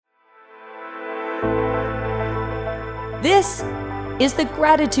This is the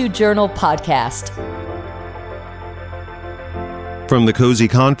Gratitude Journal podcast. From the cozy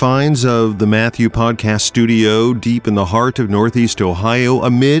confines of the Matthew Podcast Studio, deep in the heart of Northeast Ohio,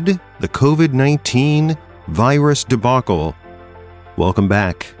 amid the COVID-19 virus debacle, welcome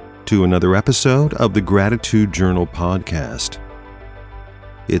back to another episode of the Gratitude Journal podcast.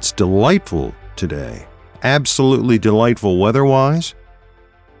 It's delightful today, absolutely delightful weather-wise,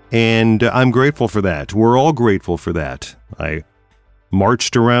 and I'm grateful for that. We're all grateful for that. I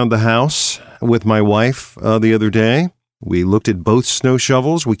marched around the house with my wife the other day. We looked at both snow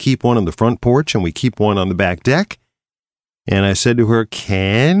shovels. We keep one on the front porch and we keep one on the back deck. And I said to her,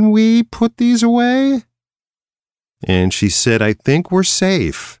 "Can we put these away?" And she said, "I think we're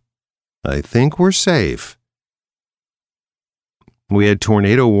safe. I think we're safe." We had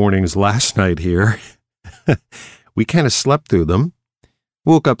tornado warnings last night here. We kind of slept through them.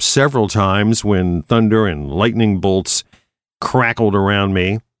 Woke up several times when thunder and lightning bolts crackled around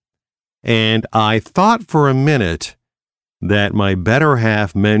me. And I thought for a minute that my better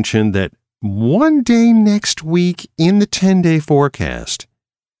half mentioned that one day next week in the 10-day forecast,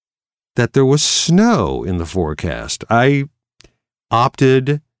 that there was snow in the forecast. I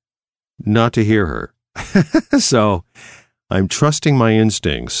opted not to hear her. So I'm trusting my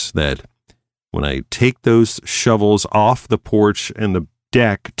instincts that when I take those shovels off the porch and the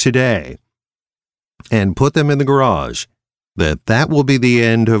deck today and put them in the garage, that will be the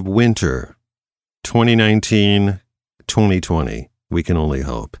end of winter 2019-2020. We can only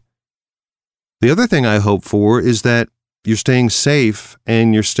hope. The other thing I hope for is that you're staying safe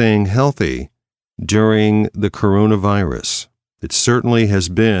and you're staying healthy during the coronavirus. It certainly has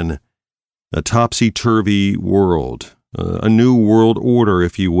been a topsy-turvy world, a new world order,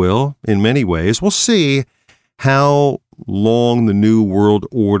 if you will, in many ways. We'll see how long the new world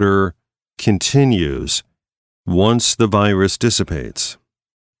order continues once the virus dissipates.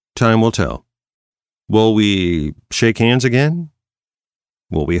 Time will tell. Will we shake hands again?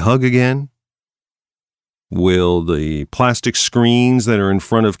 Will we hug again? Will the plastic screens that are in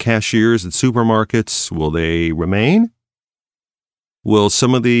front of cashiers at supermarkets, will they remain? Will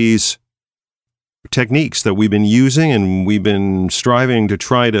some of these techniques that we've been using and we've been striving to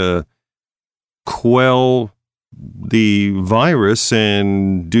try to quell the virus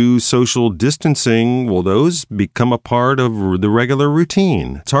and do social distancing, will those become a part of the regular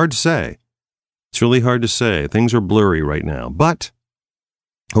routine? It's hard to say. It's really hard to say. Things are blurry right now, but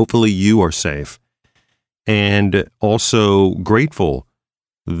hopefully you are safe and also grateful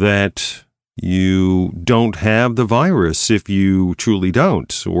that you don't have the virus if you truly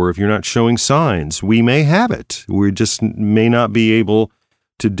don't, or if you're not showing signs. We may have it. We just may not be able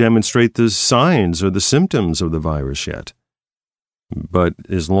to demonstrate the signs or the symptoms of the virus yet. But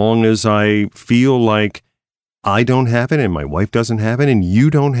as long as I feel like I don't have it and my wife doesn't have it and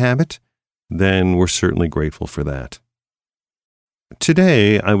you don't have it, then we're certainly grateful for that.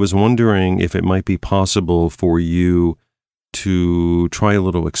 Today, I was wondering if it might be possible for you to try a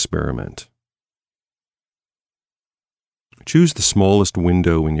little experiment. Choose the smallest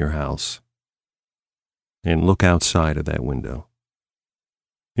window in your house and look outside of that window.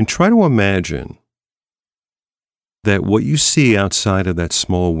 And try to imagine that what you see outside of that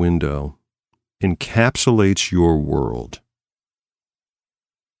small window encapsulates your world.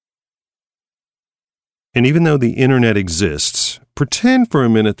 And even though the internet exists, pretend for a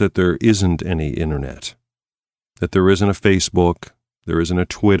minute that there isn't any internet, that there isn't a Facebook, there isn't a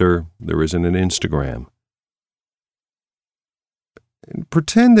Twitter, there isn't an Instagram. And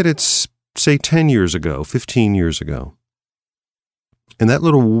pretend that it's, say, 10 years ago, 15 years ago. And that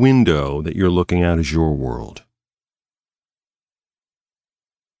little window that you're looking at is your world.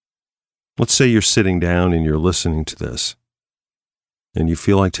 Let's say you're sitting down and you're listening to this, and you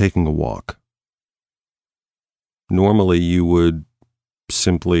feel like taking a walk. Normally, you would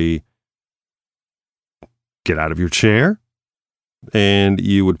simply get out of your chair, and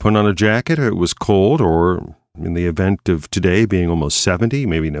you would put on a jacket if it was cold, or in the event of today being almost 70,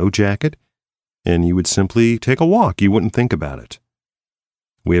 maybe no jacket, and you would simply take a walk. You wouldn't think about it.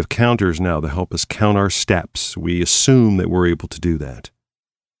 We have counters now that help us count our steps. We assume that we're able to do that.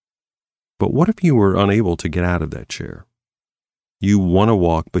 But what if you were unable to get out of that chair? You want to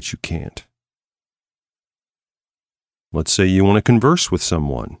walk, but you can't. Let's say you want to converse with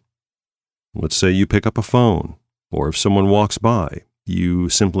someone. Let's say you pick up a phone, or if someone walks by, you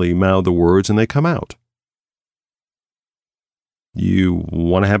simply mouth the words and they come out. You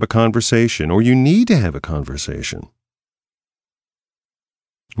want to have a conversation, or you need to have a conversation.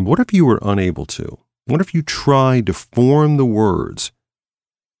 What if you were unable to? What if you tried to form the words,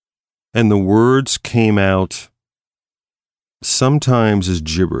 and the words came out sometimes is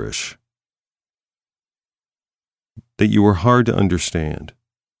gibberish, that you were hard to understand,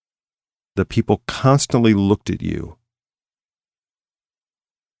 that people constantly looked at you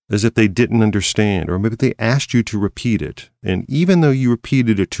as if they didn't understand, or maybe they asked you to repeat it, and even though you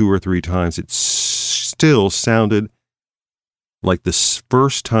repeated it 2 or 3 times, it still sounded like the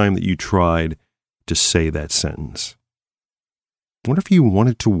first time that you tried to say that sentence. What if you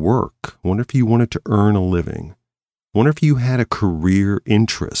wanted to work? What if you wanted to earn a living? What if you had a career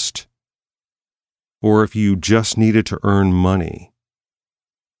interest? Or if you just needed to earn money?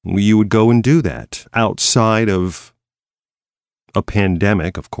 You would go and do that outside of a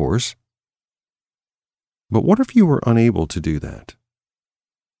pandemic, of course. But what if you were unable to do that?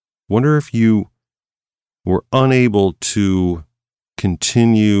 Wonder if you were unable to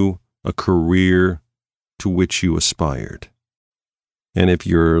continue a career to which you aspired. And if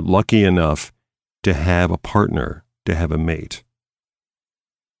you're lucky enough to have a partner, to have a mate,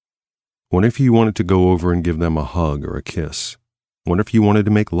 what if you wanted to go over and give them a hug or a kiss? What if you wanted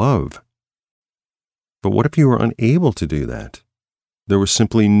to make love? But what if you were unable to do that? There was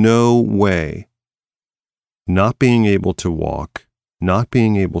simply no way, not being able to walk, not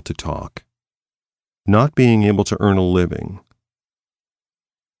being able to talk, not being able to earn a living.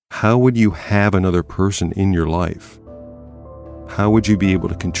 How would you have another person in your life? How would you be able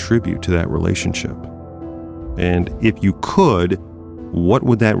to contribute to that relationship? And if you could, what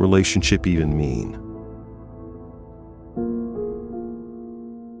would that relationship even mean?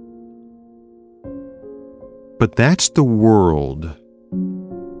 But that's the world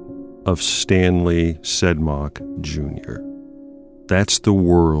of Stanley Sedmak Jr. That's the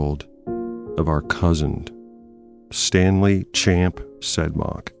world of our cousin, Stanley Champ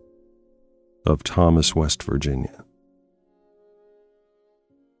Sedmak of Thomas, West Virginia.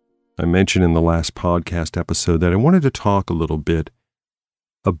 I mentioned in the last podcast episode that I wanted to talk a little bit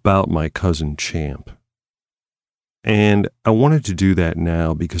about my cousin Champ. And I wanted to do that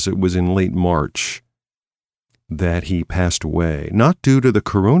now because it was in late March that he passed away, not due to the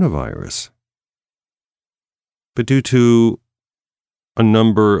coronavirus, but due to a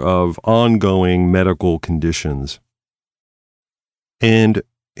number of ongoing medical conditions. And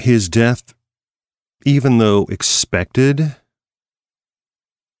his death, even though expected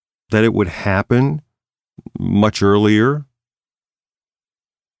that it would happen much earlier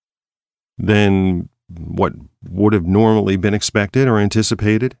than what would have normally been expected or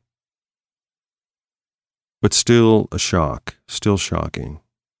anticipated, but still a shock, still shocking.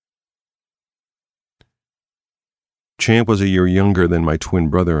 Champ was a year younger than my twin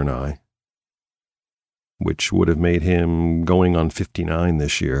brother and I, which would have made him going on 59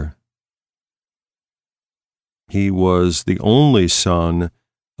 this year. He was the only son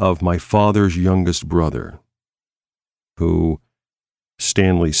of my father's youngest brother, who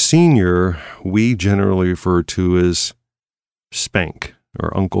Stanley Sr. we generally refer to as Spank,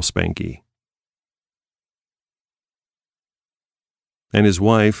 or Uncle Spanky. And his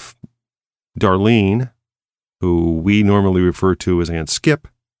wife, Darlene, who we normally refer to as Aunt Skip,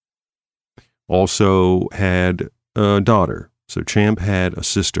 also had a daughter. So Champ had a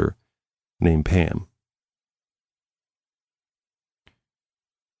sister named Pam.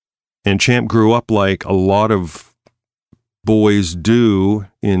 And Champ grew up like a lot of boys do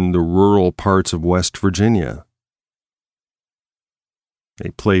in the rural parts of West Virginia. They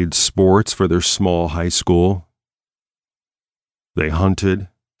played sports for their small high school. They hunted,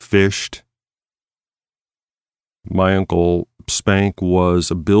 fished. My Uncle Spank was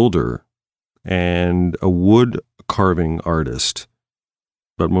a builder and a wood carving artist.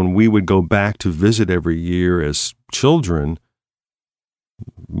 But when we would go back to visit every year as children,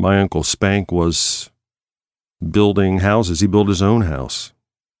 my Uncle Spank was building houses. He built his own house.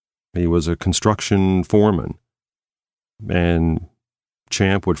 He was a construction foreman. And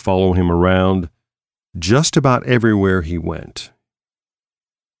Champ would follow him around just about everywhere he went.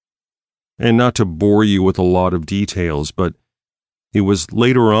 And not to bore you with a lot of details, but it was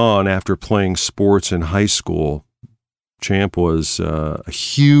later on, after playing sports in high school, Champ was a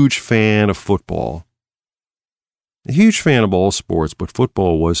huge fan of football. A huge fan of all sports, but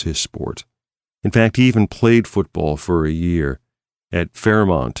football was his sport. In fact, he even played football for a year at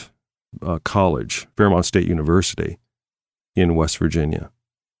Fairmont College, Fairmont State University in West Virginia.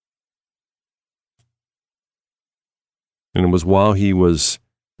 And it was while he was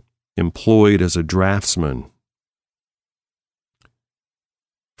employed as a draftsman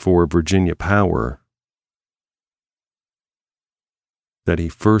for Virginia Power that he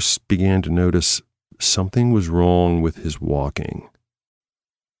first began to notice something was wrong with his walking.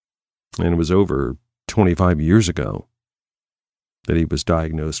 And it was over 25 years ago. that he was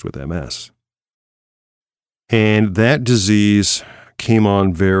diagnosed with MS. And that disease came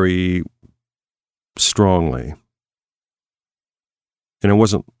on very strongly. And it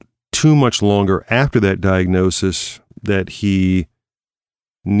wasn't too much longer after that diagnosis that he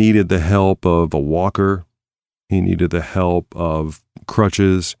needed the help of a walker. He needed the help of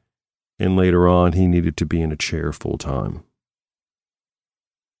crutches. And later on, he needed to be in a chair full time.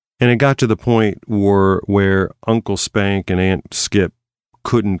 And it got to the point where Uncle Spank and Aunt Skip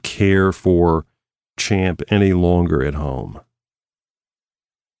couldn't care for Champ any longer at home.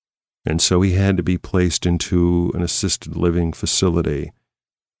 And so he had to be placed into an assisted living facility.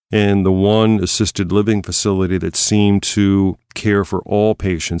 And the one assisted living facility that seemed to care for all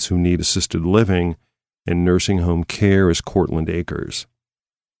patients who need assisted living and nursing home care is Cortland Acres.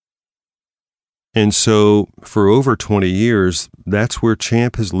 And so for over 20 years, that's where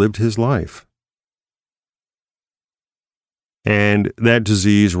Champ has lived his life. And that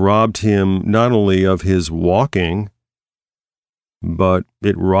disease robbed him not only of his walking, but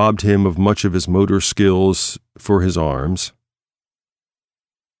it robbed him of much of his motor skills for his arms.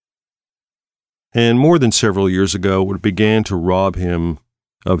 And more than several years ago, it began to rob him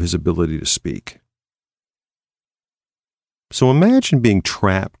of his ability to speak. So imagine being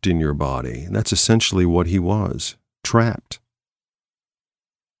trapped in your body. That's essentially what he was, trapped.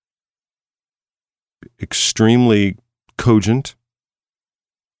 Extremely cogent,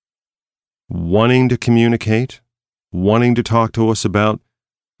 wanting to communicate, wanting to talk to us about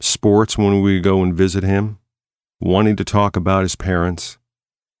sports when we go and visit him, wanting to talk about his parents,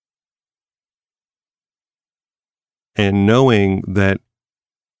 and knowing that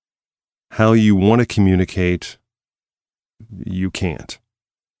how you want to communicate, you can't.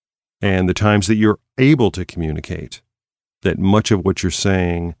 And the times that you're able to communicate, that much of what you're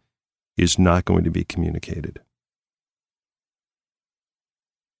saying is not going to be communicated.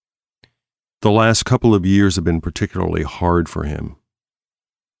 The last couple of years have been particularly hard for him.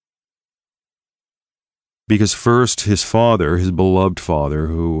 Because first, his father, his beloved father,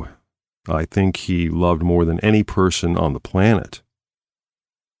 who I think he loved more than any person on the planet,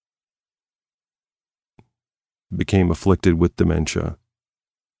 became afflicted with dementia.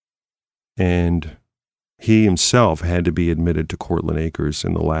 And he himself had to be admitted to Cortland Acres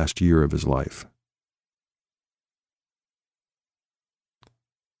in the last year of his life.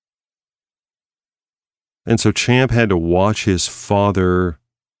 And so Champ had to watch his father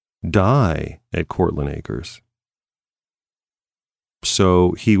die at Cortland Acres.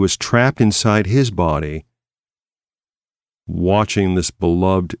 So he was trapped inside his body, watching this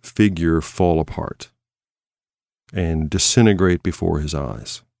beloved figure fall apart and disintegrate before his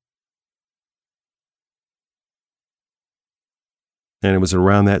eyes. And it was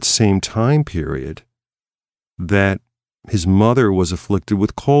around that same time period that his mother was afflicted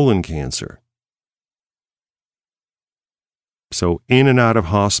with colon cancer. So in and out of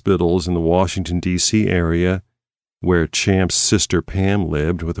hospitals in the Washington, D.C. area, where Champ's sister Pam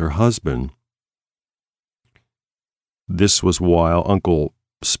lived with her husband. This was while Uncle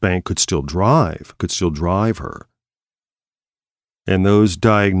Spank could still drive her. And those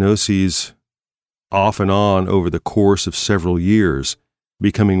diagnoses, off and on over the course of several years,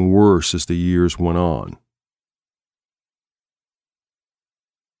 becoming worse as the years went on.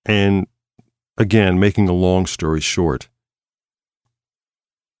 And again, making a long story short,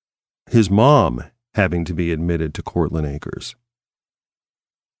 his mom having to be admitted to Cortland Acres.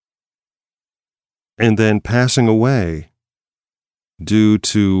 And then passing away due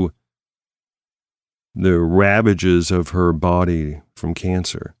to the ravages of her body from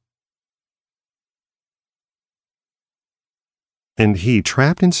cancer. And he,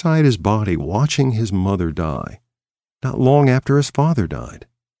 trapped inside his body, watching his mother die, not long after his father died.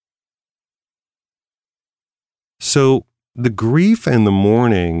 So the grief and the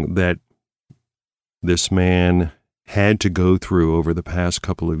mourning that this man had to go through over the past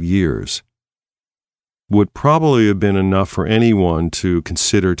couple of years would probably have been enough for anyone to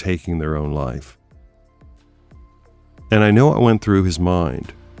consider taking their own life. And I know it went through his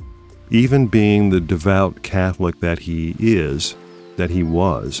mind, even being the devout Catholic that he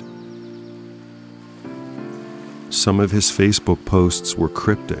was. Some of his Facebook posts were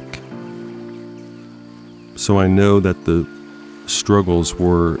cryptic. So I know that the struggles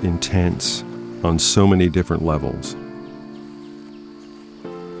were intense on so many different levels.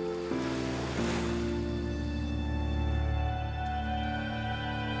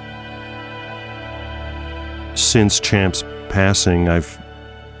 Since Champ's passing, I've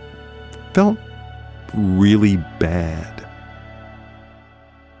felt really bad.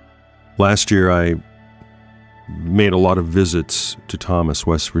 Last year, I made a lot of visits to Thomas,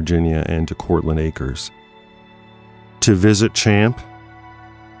 West Virginia, and to Cortland Acres to visit Champ,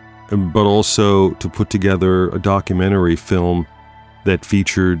 but also to put together a documentary film that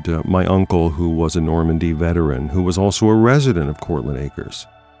featured my uncle, who was a Normandy veteran, who was also a resident of Cortland Acres.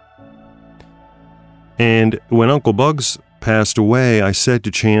 And when Uncle Bugs passed away, I said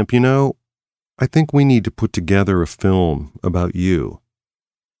to Champ, I think we need to put together a film about you.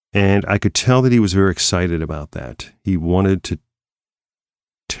 And I could tell that he was very excited about that. He wanted to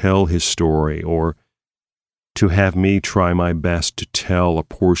tell his story, or to have me try my best to tell a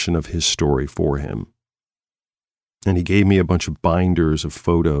portion of his story for him. And he gave me a bunch of binders of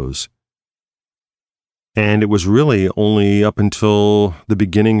photos. And it was really only up until the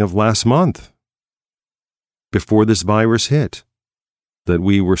beginning of last month, before this virus hit, that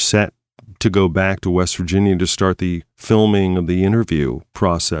we were set to go back to West Virginia to start the filming of the interview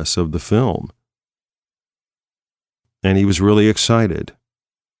process of the film. And he was really excited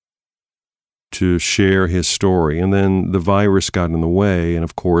to share his story. And then the virus got in the way, and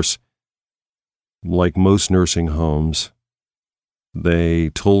of course, like most nursing homes, they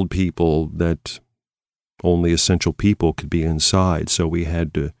told people that only essential people could be inside, so we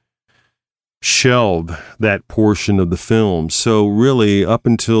had to shelve that portion of the film. So really, up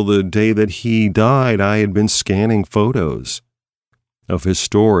until the day that he died, I had been scanning photos of his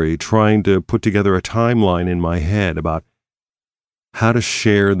story, trying to put together a timeline in my head about how to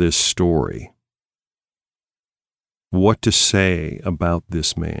share this story, what to say about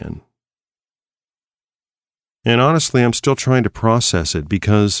this man. And honestly, I'm still trying to process it,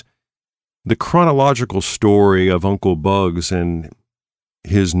 because the chronological story of Uncle Bugs and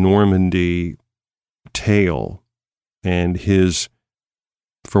his Normandy tale and his,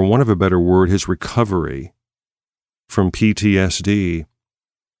 for want of a better word, his recovery from PTSD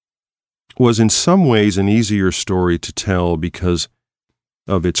was in some ways an easier story to tell because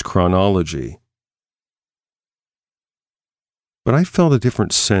of its chronology. But I felt a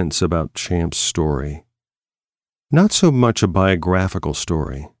different sense about Champ's story. Not so much a biographical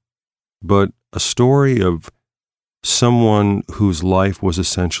story, but a story of someone whose life was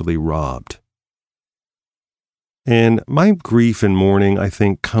essentially robbed. And my grief and mourning, I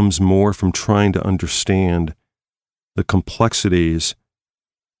think, comes more from trying to understand the complexities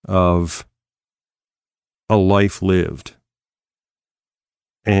of a life lived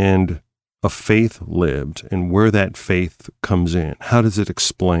and a faith lived, and where that faith comes in. How does it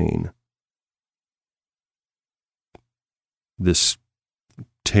explain this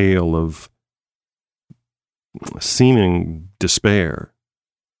tale of seeming despair,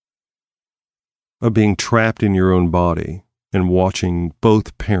 of being trapped in your own body and watching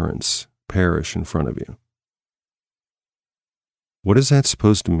both parents perish in front of you? What is that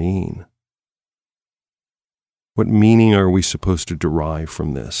supposed to mean? What meaning are we supposed to derive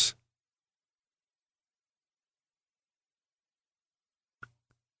from this?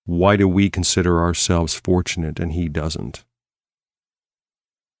 Why do we consider ourselves fortunate and he doesn't?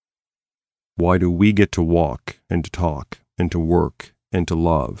 Why do we get to walk and to talk and to work and to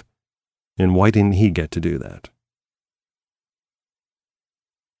love? And why didn't he get to do that?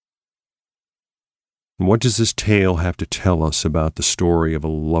 And what does this tale have to tell us about the story of a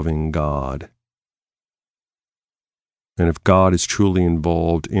loving God? And if God is truly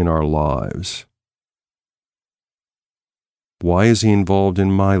involved in our lives, why is he involved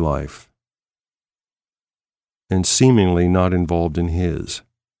in my life and seemingly not involved in his?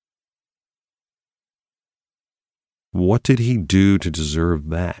 What did he do to deserve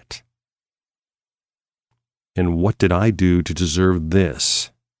that? And what did I do to deserve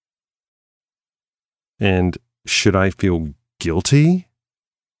this? And should I feel guilty?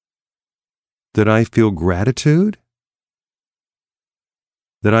 Did I feel gratitude?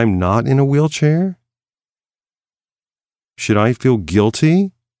 That I'm not in a wheelchair? Should I feel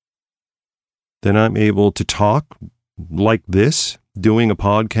guilty that I'm able to talk like this, doing a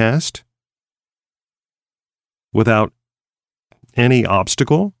podcast, without any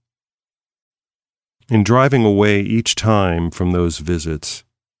obstacle? In driving away each time from those visits,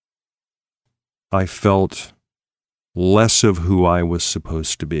 I felt less of who I was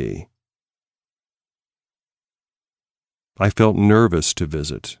supposed to be. I felt nervous to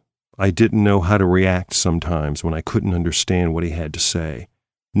visit. I didn't know how to react sometimes when I couldn't understand what he had to say,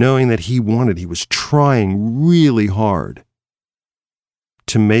 knowing that he was trying really hard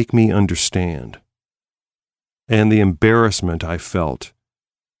to make me understand. And the embarrassment I felt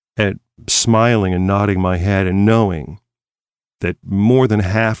at smiling and nodding my head and knowing that more than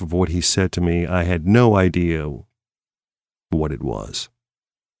half of what he said to me, I had no idea what it was.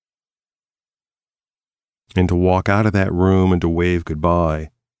 and to walk out of that room and to wave goodbye,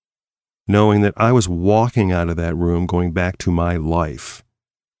 knowing that I was walking out of that room going back to my life,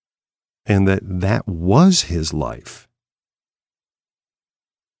 and that was his life.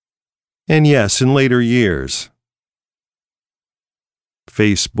 And yes, in later years,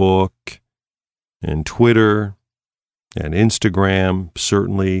 Facebook and Twitter and Instagram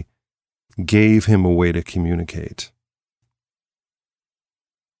certainly gave him a way to communicate.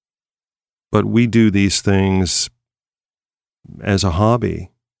 But we do these things as a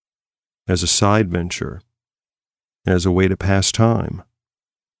hobby, as a side venture, as a way to pass time.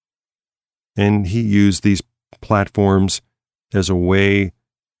 And he used these platforms as a way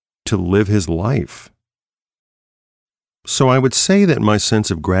to live his life. So I would say that my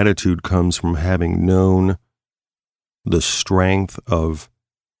sense of gratitude comes from having known the strength of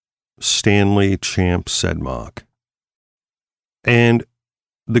Stanley Champ Sedmak. And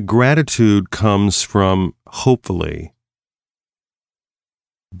the gratitude comes from, hopefully,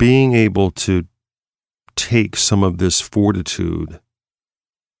 being able to take some of this fortitude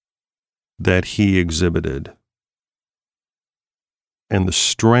that he exhibited and the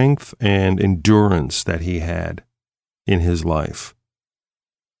strength and endurance that he had in his life,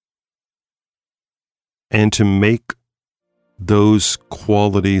 and to make those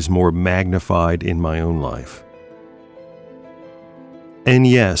qualities more magnified in my own life. And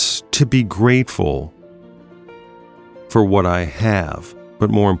yes, to be grateful for what I have,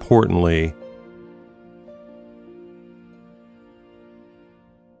 but more importantly,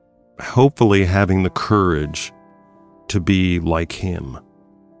 hopefully having the courage to be like him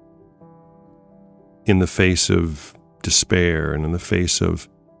in the face of despair and in the face of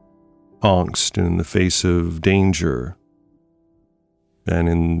angst and in the face of danger and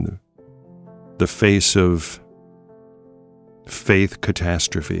in the face of faith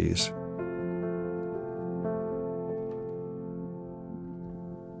catastrophes.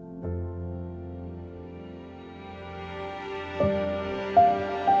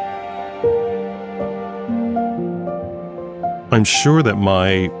 I'm sure that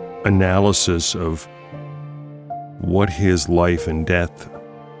my analysis of what his life and death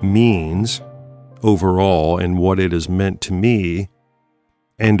means overall and what it has meant to me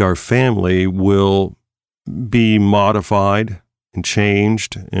and our family will be modified and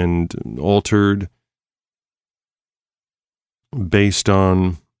changed and altered based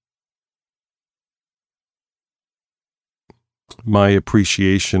on my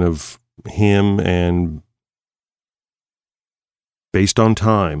appreciation of him and based on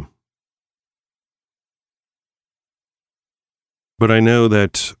time. But I know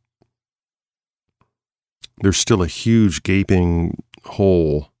that there's still a huge gaping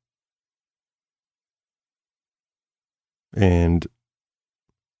hole, and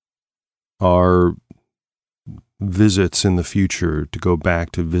our visits in the future to go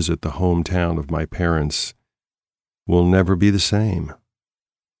back to visit the hometown of my parents will never be the same.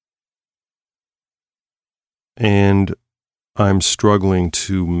 And I'm struggling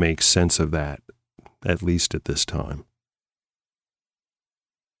to make sense of that, at least at this time.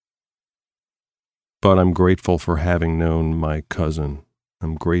 But I'm grateful for having known my cousin.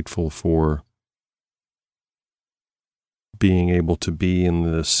 I'm grateful for being able to be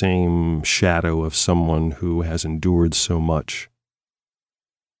in the same shadow of someone who has endured so much.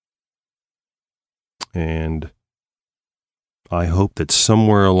 And I hope that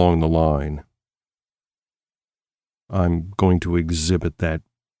somewhere along the line, I'm going to exhibit that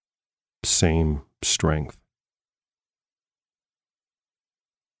same strength.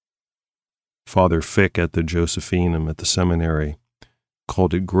 Father Fick at the Josephinum at the seminary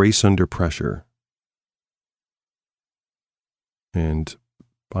called it grace under pressure. And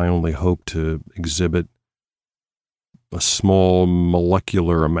I only hope to exhibit a small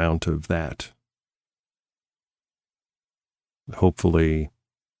molecular amount of that. Hopefully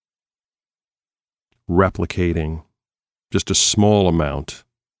replicating just a small amount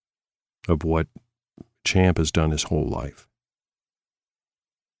of what Champ has done his whole life.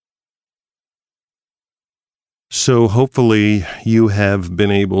 So hopefully you have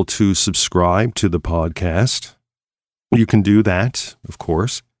been able to subscribe to the podcast. You can do that, of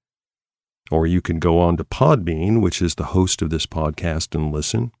course, or you can go on to Podbean, which is the host of this podcast, and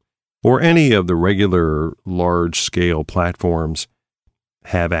listen, or any of the regular large-scale platforms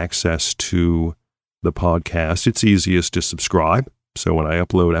have access to the podcast. It's easiest to subscribe, so when I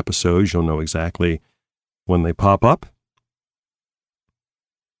upload episodes, you'll know exactly when they pop up.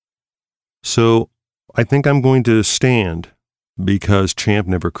 So I think I'm going to stand because Champ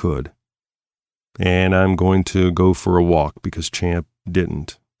never could. And I'm going to go for a walk because Champ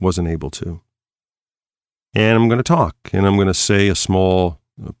wasn't able to. And I'm going to talk, and I'm going to say a small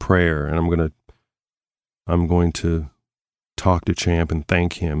prayer, and I'm going to talk to Champ and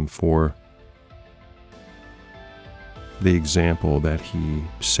thank him for the example that he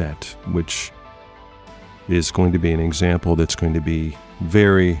set, which is going to be an example that's going to be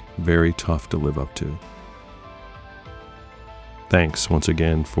very, very tough to live up to. Thanks once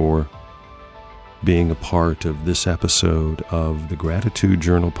again for being a part of this episode of the Gratitude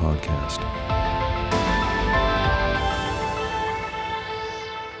Journal podcast.